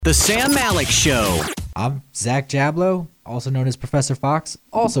The Sam Malik Show. I'm Zach Jablow, also known as Professor Fox,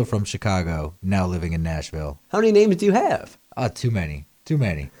 also from Chicago, now living in Nashville. How many names do you have? Too many.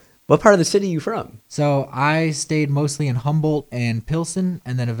 What part of the city are you from? So I stayed mostly in Humboldt and Pilsen,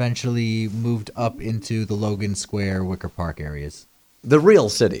 and then eventually moved up into the Logan Square, Wicker Park areas. The real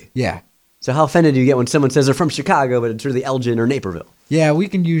city. Yeah. So how offended do you get when someone says they're from Chicago, but it's really Elgin or Naperville? Yeah, we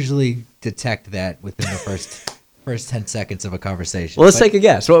can usually detect that within the first 10 seconds of a conversation. Well, let's take a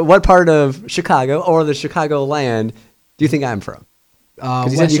guess. What part of Chicago or the Chicago land do you think I'm from?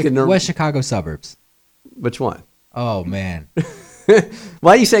 West Chicago suburbs. Which one? Oh, man.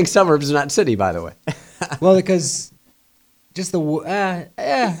 Why are you saying suburbs and not city, by the way? Well, because just I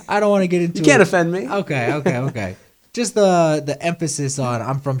don't want to get into it. You can't offend me. Okay. Just the emphasis on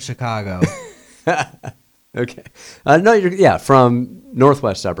I'm from Chicago. Okay. No, you're from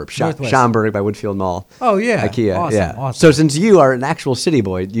northwest suburbs, Northwest. Schaumburg by Woodfield Mall. Oh, yeah. IKEA. Awesome. So since you are an actual city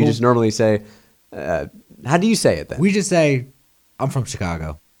boy, you just normally say, how do you say it then? We just say, I'm from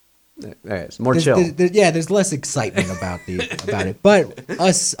Chicago. All right, it's more chill. There's less excitement about it. But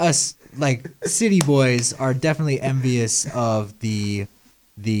us like city boys are definitely envious of the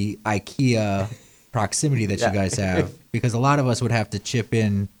IKEA proximity that you guys have, because a lot of us would have to chip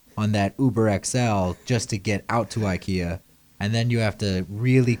in on that Uber XL just to get out to IKEA, and then you have to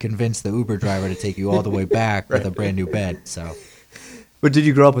really convince the Uber driver to take you all the way back with a brand new bed. So, But did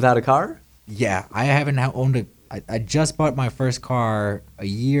you grow up without a car? yeah, I haven't owned a. I just bought my first car a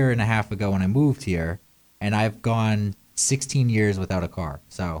year and a half ago when I moved here, and I've gone 16 years without a car.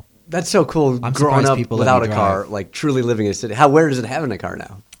 So That's so cool. I'm growing surprised up people without let a me car, drive. like truly living in a city. How where does it having a car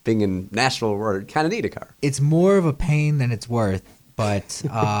now? Being in Nashville, where you kind of need a car. it's more of a pain than it's worth, but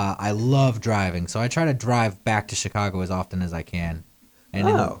I love driving. So I try to drive back to Chicago as often as I can. And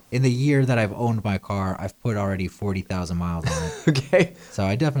in the year that I've owned my car, I've put already 40,000 miles on it. Okay. So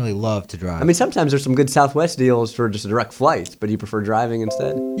I definitely love to drive. I mean, sometimes there's some good Southwest deals for just a direct flight, but you prefer driving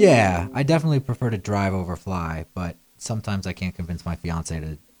instead? yeah, I definitely prefer to drive over fly, but sometimes I can't convince my fiance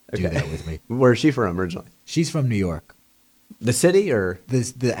to do that with me. Where is she from originally? She's from New York. The city or?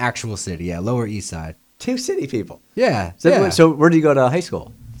 The actual city, yeah, Lower East Side. Two city people. Yeah. So where did you go to high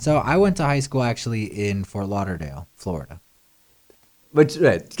school? So I went to high school actually in Fort Lauderdale, Florida. But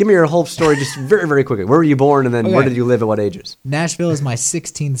give me your whole story just very, very quickly. Where were you born, and then where did you live at what ages? Nashville is my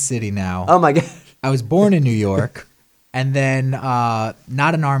 16th city now. Oh, my God. I was born in New York, and then not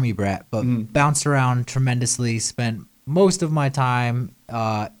an army brat, but bounced around tremendously, spent most of my time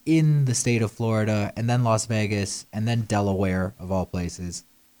in the state of Florida, and then Las Vegas, and then Delaware, of all places,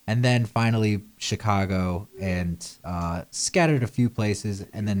 and then finally Chicago, and scattered a few places,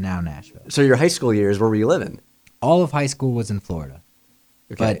 and then now Nashville. So your high school years, where were you living? All of high school was in Florida.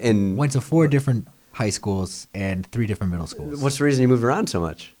 Okay. But went to 4 different high schools and 3 different middle schools. What's the reason you moved around so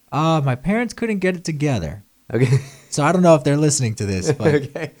much? My parents couldn't get it together. Okay. So I don't know if they're listening to this, but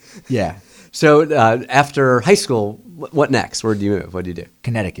Okay. yeah. So after high school, what next? Where did you move? What did you do?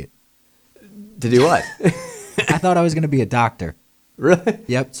 Connecticut. To do what? I thought I was going to be a doctor. Really?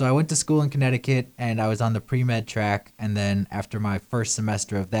 Yep. So I went to school in Connecticut, and I was on the pre-med track. And then after my first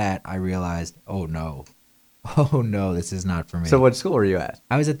semester of that, I realized, oh no, this is not for me. So what school were you at?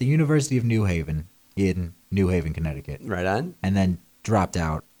 I was at the University of New Haven in New Haven, Connecticut, Right on. and then dropped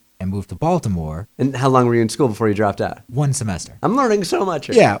out and moved to Baltimore. And how long were you in school before you dropped out? 1 semester. I'm learning so much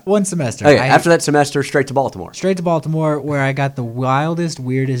here. Yeah, 1 semester. Okay, after that semester, straight to Baltimore. Straight to Baltimore, where I got the wildest,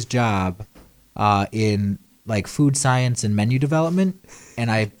 weirdest job in like food science and menu development, and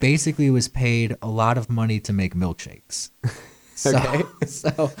I basically was paid a lot of money to make milkshakes. Okay.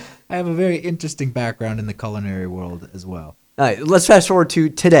 So I have a very interesting background in the culinary world as well. All right, let's fast forward to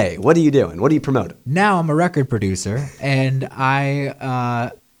today. What are you doing? What are you promoting? Now I'm a record producer, and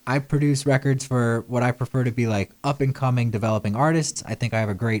I produce records for what I prefer to be like up and coming developing artists. I think I have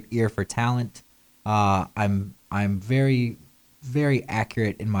a great ear for talent. I'm very, very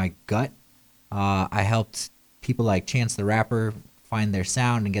accurate in my gut. I helped people like Chance the Rapper find their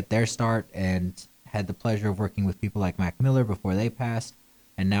sound and get their start, and had the pleasure of working with people like Mac Miller before they passed.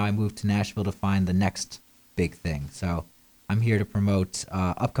 And now I moved to Nashville to find the next big thing. So I'm here to promote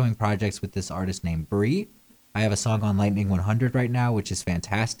upcoming projects with this artist named Bree. I have a song on Lightning 100 right now, which is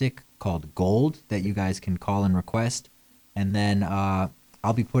fantastic, called Gold, that you guys can call and request. And then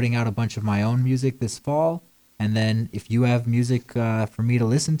I'll be putting out a bunch of my own music this fall. And then if you have music for me to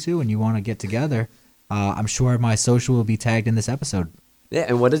listen to and you want to get together, I'm sure my social will be tagged in this episode. Yeah,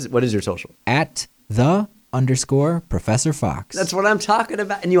 and what is your social? At _Professor Fox. That's what I'm talking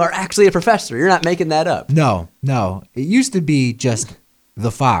about. And you are actually a professor. You're not making that up. No. It used to be just the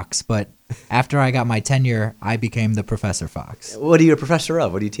Fox, but after I got my tenure, I became the Professor Fox. What are you a professor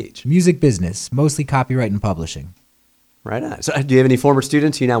of? What do you teach? Music business, mostly copyright and publishing. Right on. So do you have any former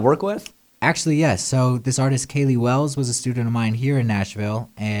students you now work with? Actually, yes. So this artist, Kaylee Wells, was a student of mine here in Nashville,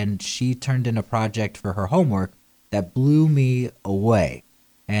 and she turned in a project for her homework that blew me away.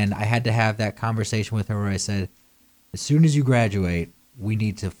 And I had to have that conversation with her where I said, as soon as you graduate, we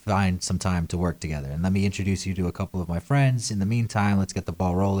need to find some time to work together. And let me introduce you to a couple of my friends. In the meantime, let's get the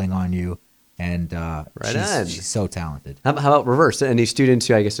ball rolling on you. And she's so talented. How about reverse? Any students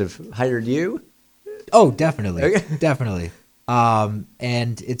who I guess have hired you? Oh, definitely. Definitely.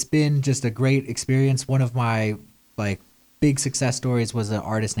 And it's been just a great experience. One of my big success stories was an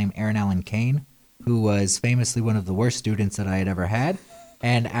artist named Aaron Allen Kane, who was famously one of the worst students that I had ever had.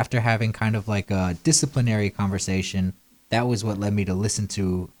 And after having kind of like a disciplinary conversation, that was what led me to listen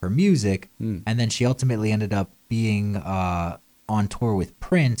to her music. And then she ultimately ended up being on tour with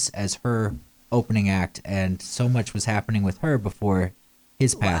Prince as her opening act. And so much was happening with her before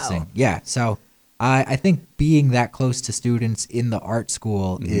his passing. Wow. Yeah. So I think being that close to students in the art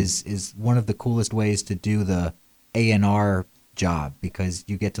school is one of the coolest ways to do the A&R job, because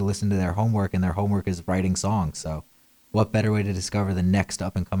you get to listen to their homework, and their homework is writing songs. So what better way to discover the next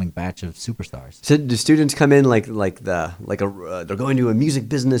up and coming batch of superstars? So do students come in they're going to a music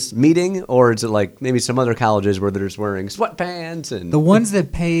business meeting, or is it like maybe some other colleges where they're just wearing sweatpants and The ones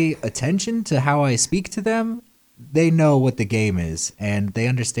that pay attention to how I speak to them, they know what the game is, and they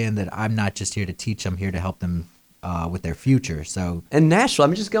understand that I'm not just here to teach. I'm here to help them with their future. So in Nashville,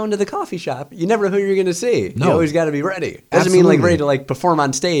 I'm just going to the coffee shop. You never know who you're going to see. No. You always got to be ready. Doesn't mean Absolutely. ready to perform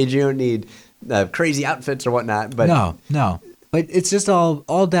on stage. You don't need crazy outfits or whatnot. But no. But it's just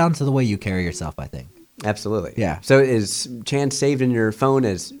all down to the way you carry yourself, I think. Absolutely. Yeah. So is Chance saved in your phone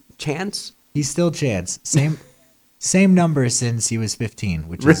as Chance? He's still Chance. Same number since he was 15,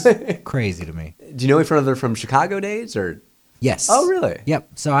 which is crazy to me. Do you know each other from Chicago days or? Yes. Oh, really? Yep.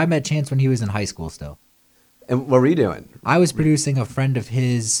 So I met Chance when he was in high school still. And what were you doing? I was producing a friend of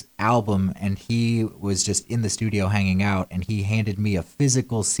his album, and he was just in the studio hanging out, and he handed me a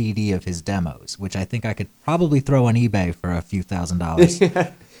physical CD of his demos, which I think I could probably throw on eBay for a few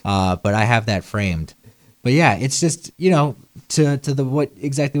 $1,000s. But I have that framed. But yeah, it's just,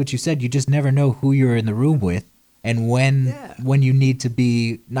 exactly what you said. You just never know who you're in the room with, and when you need to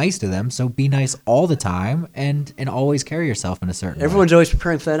be nice to them. So be nice all the time, and always carry yourself in a certain way. Everyone's always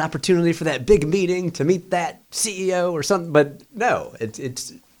preparing for that opportunity for that big meeting to meet that CEO or something, but no,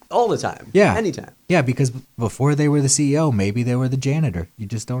 it's all the time. Yeah. Anytime. Yeah, because before they were the CEO, maybe they were the janitor. You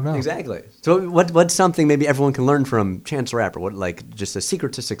just don't know. Exactly. So what's something maybe everyone can learn from Chance the Rapper? What, just a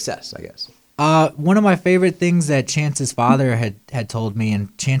secret to success, I guess? One of my favorite things that Chance's father had told me,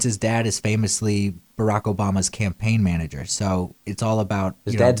 and Chance's dad is famously Barack Obama's campaign manager. So it's all about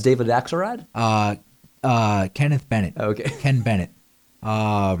His dad's David Axelrod? Kenneth Bennett. Okay. Ken Bennett.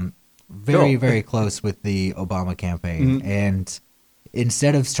 Very close with the Obama campaign. Mm-hmm. And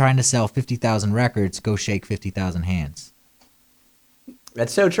instead of trying to sell 50,000 records, go shake 50,000 hands.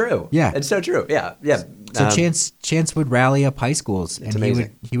 That's so true. Yeah. It's so true. Yeah. Yeah. So Chance would rally up high schools, and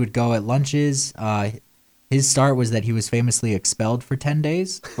amazing. he would go at lunches. His start was that he was famously expelled for 10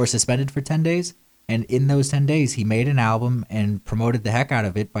 days or suspended for 10 days. And in those 10 days, he made an album and promoted the heck out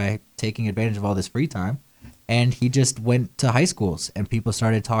of it by taking advantage of all this free time. And he just went to high schools, and people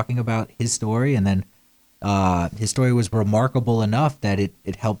started talking about his story. And then his story was remarkable enough that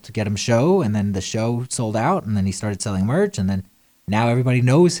it helped to get him show. And then the show sold out, and then he started selling merch. And then now everybody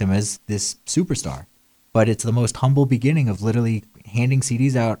knows him as this superstar. But it's the most humble beginning of literally handing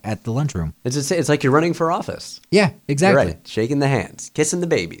CDs out at the lunchroom. It's like you're running for office. Yeah, exactly. You're right. Shaking the hands, kissing the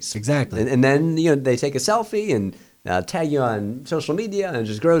babies. Exactly. And then they take a selfie and tag you on social media, and it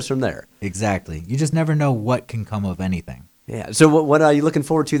just grows from there. Exactly. You just never know what can come of anything. Yeah. So what are you looking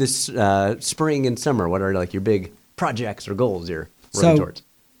forward to this spring and summer? What are your big projects or goals you're working towards?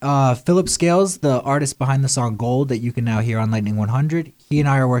 Philip Scales, the artist behind the song Gold that you can now hear on Lightning 100, he and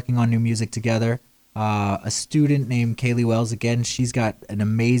I are working on new music together. A student named Kaylee Wells, again, she's got an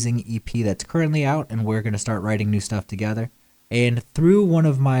amazing EP that's currently out, and we're going to start writing new stuff together. And through one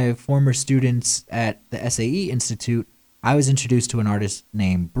of my former students at the SAE Institute, I was introduced to an artist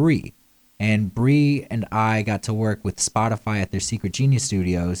named Bree. And Bree and I got to work with Spotify at their Secret Genius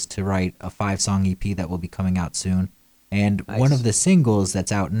Studios to write a 5-song EP that will be coming out soon. And Nice. One of the singles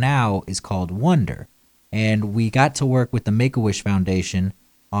that's out now is called Wonder. And we got to work with the Make-A-Wish Foundation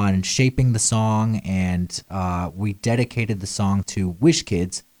on shaping the song, and we dedicated the song to Wish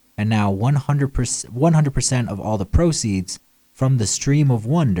Kids. And now 100% of all the proceeds from the stream of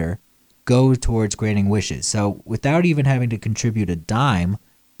Wonder go towards granting wishes. So without even having to contribute a dime,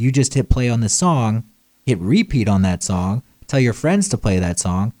 You just hit play on this song, hit repeat on that song, tell your friends to play that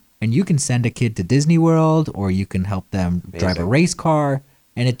song, and you can send a kid to Disney World, or you can help them drive a race car,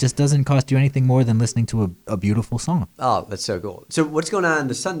 and it just doesn't cost you anything more than listening to a beautiful song. Oh, that's so cool. So what's going on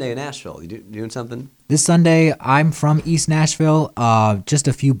this Sunday in Nashville? You doing something? This Sunday, I'm from East Nashville, just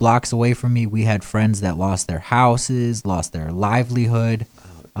a few blocks away from me. We had friends that lost their houses, lost their livelihood,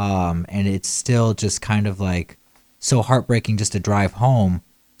 and it's still just kind of like so heartbreaking just to drive home.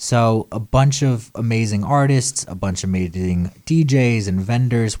 So a bunch of amazing artists, a bunch of amazing DJs and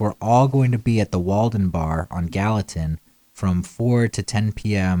vendors, we're all going to be at the Walden Bar on Gallatin from 4 to 10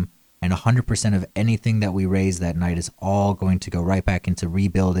 p.m., and 100% of anything that we raise that night is all going to go right back into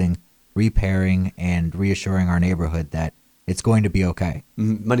rebuilding, repairing, and reassuring our neighborhood that it's going to be okay.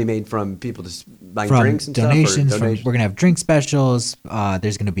 Money made from people just buying From drinks and donations, stuff? we're going to have drink specials.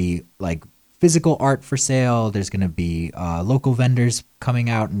 There's going to be like physical art for sale. There's going to be local vendors coming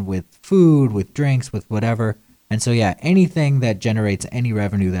out and with food, with drinks, with whatever. And so, yeah, anything that generates any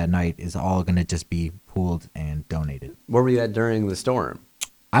revenue that night is all going to just be pooled and donated. Where were you at during the storm?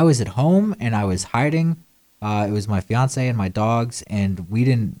 I was at home and I was hiding. It was my fiance and my dogs, and we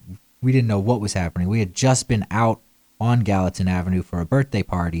didn't know what was happening. We had just been out on Gallatin Avenue for a birthday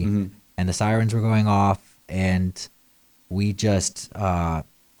party, and the sirens were going off, and we just,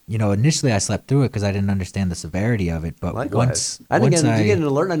 initially I slept through it because I didn't understand the severity of it. But Likewise. once Did you get an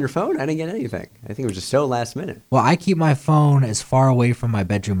alert on your phone? I didn't get anything. I think it was just so last minute. Well, I keep my phone as far away from my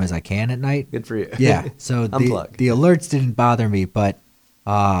bedroom as I can at night. Good for you. Yeah, so Unplug. the alerts didn't bother me, but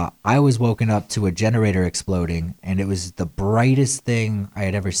I was woken up to a generator exploding, and it was the brightest thing I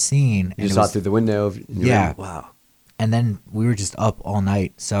had ever seen. You saw it through the window of your room? Wow. And then we were just up all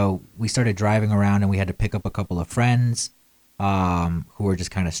night. So we started driving around, and we had to pick up a couple of friends who were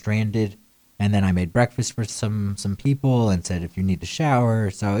just kind of stranded. And then I made breakfast for some people and said, if you need to shower.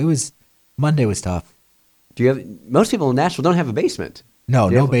 So Monday was tough. Most people in Nashville don't have a basement.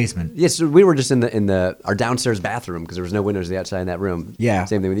 No basement. Yes, so we were just in our downstairs bathroom because there was no windows on the outside in that room. Yeah.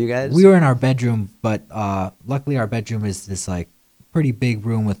 Same thing with you guys? We were in our bedroom, but luckily our bedroom is this like pretty big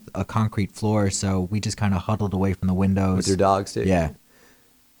room with a concrete floor, so we just kind of huddled away from the windows. With your dogs too? Yeah.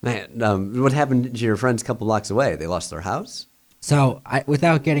 Man, what happened to your friends a couple blocks away? They lost their house? So,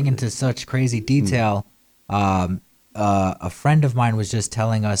 without getting into such crazy detail, a friend of mine was just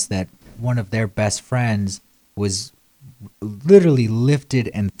telling us that one of their best friends was literally lifted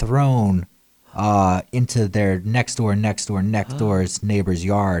and thrown into their next door's neighbor's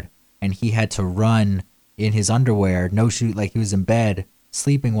yard, and he had to run in his underwear, no shoe, like he was in bed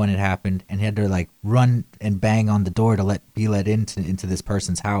sleeping when it happened, and he had to like run and bang on the door to be let into this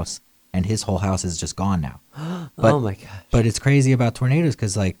person's house, and his whole house is just gone now. Oh my gosh. But it's crazy about tornadoes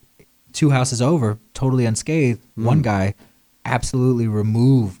because like 2 houses over, totally unscathed, one guy absolutely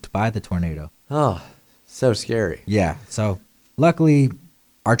removed by the tornado. Oh, so scary. Yeah. So luckily,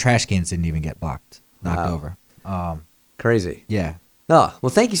 our trash cans didn't even get knocked Wow. over. Crazy. Yeah. Oh, well,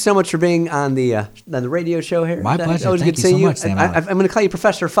 thank you so much for being on the radio show here. My pleasure. Always Thank good you seeing so you. much, Sam I'm Alex. going to call you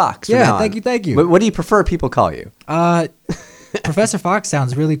Professor Fox. from Yeah, now on. thank you. What do you prefer people call you? Professor Fox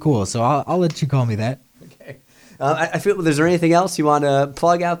sounds really cool, so I'll let you call me that. Okay. I feel. Is there anything else you want to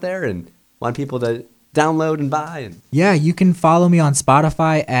plug out there and want people to download and buy? Yeah, you can follow me on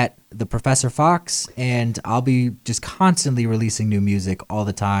Spotify at The Professor Fox, and I'll be just constantly releasing new music all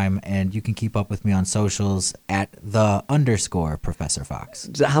the time, and you can keep up with me on socials at _Professor Fox.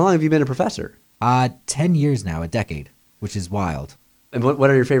 So how long have you been a professor? 10 years now, a decade, which is wild. And what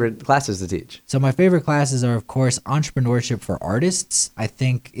are your favorite classes to teach? So my favorite classes are, of course, entrepreneurship for artists. I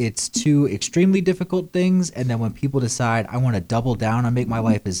think it's 2 extremely difficult things, and then when people decide I want to double down and make my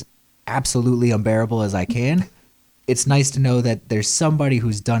life as absolutely unbearable as I can, it's nice to know that there's somebody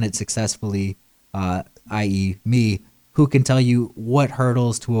who's done it successfully, i.e. me, who can tell you what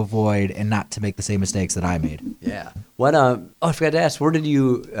hurdles to avoid and not to make the same mistakes that I made. Yeah. What? I forgot to ask. How did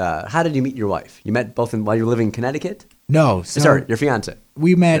you meet your wife? You met both while you were living in Connecticut? No, so Sorry, your fiance.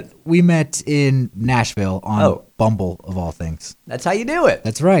 we met in Nashville on Bumble, of all things. That's how you do it.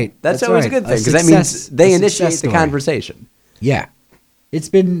 That's right. That's always right. a good thing because that means they a initiate success the story. conversation. Yeah, it's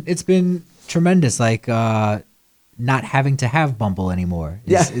been tremendous. Like not having to have Bumble anymore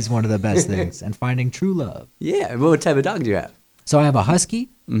is one of the best things, and finding true love. Yeah. What type of dog do you have? So I have a husky,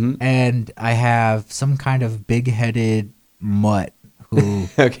 and I have some kind of big-headed mutt who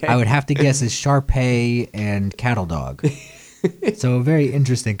Okay. I would have to guess is Shar-Pei and cattle dog. So a very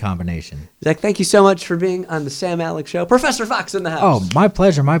interesting combination. Zach, thank you so much for being on the Sam Alex Show. Professor Fox in the house. Oh, my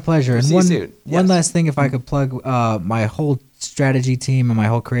pleasure, my pleasure. And see you soon. one Yes. last thing, if I could plug, my whole strategy team and my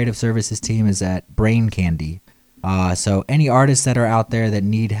whole creative services team is at Brain Candy. So any artists that are out there that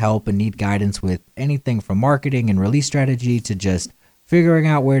need help and need guidance with anything from marketing and release strategy to just figuring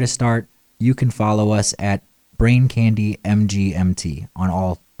out where to start, you can follow us at Brain Candy MGMT on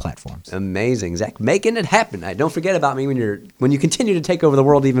all platforms. Amazing, Zach, making it happen. Don't forget about me when you continue to take over the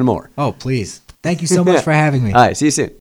world even more. Oh, please. Thank you so much for having me. All right, see you soon.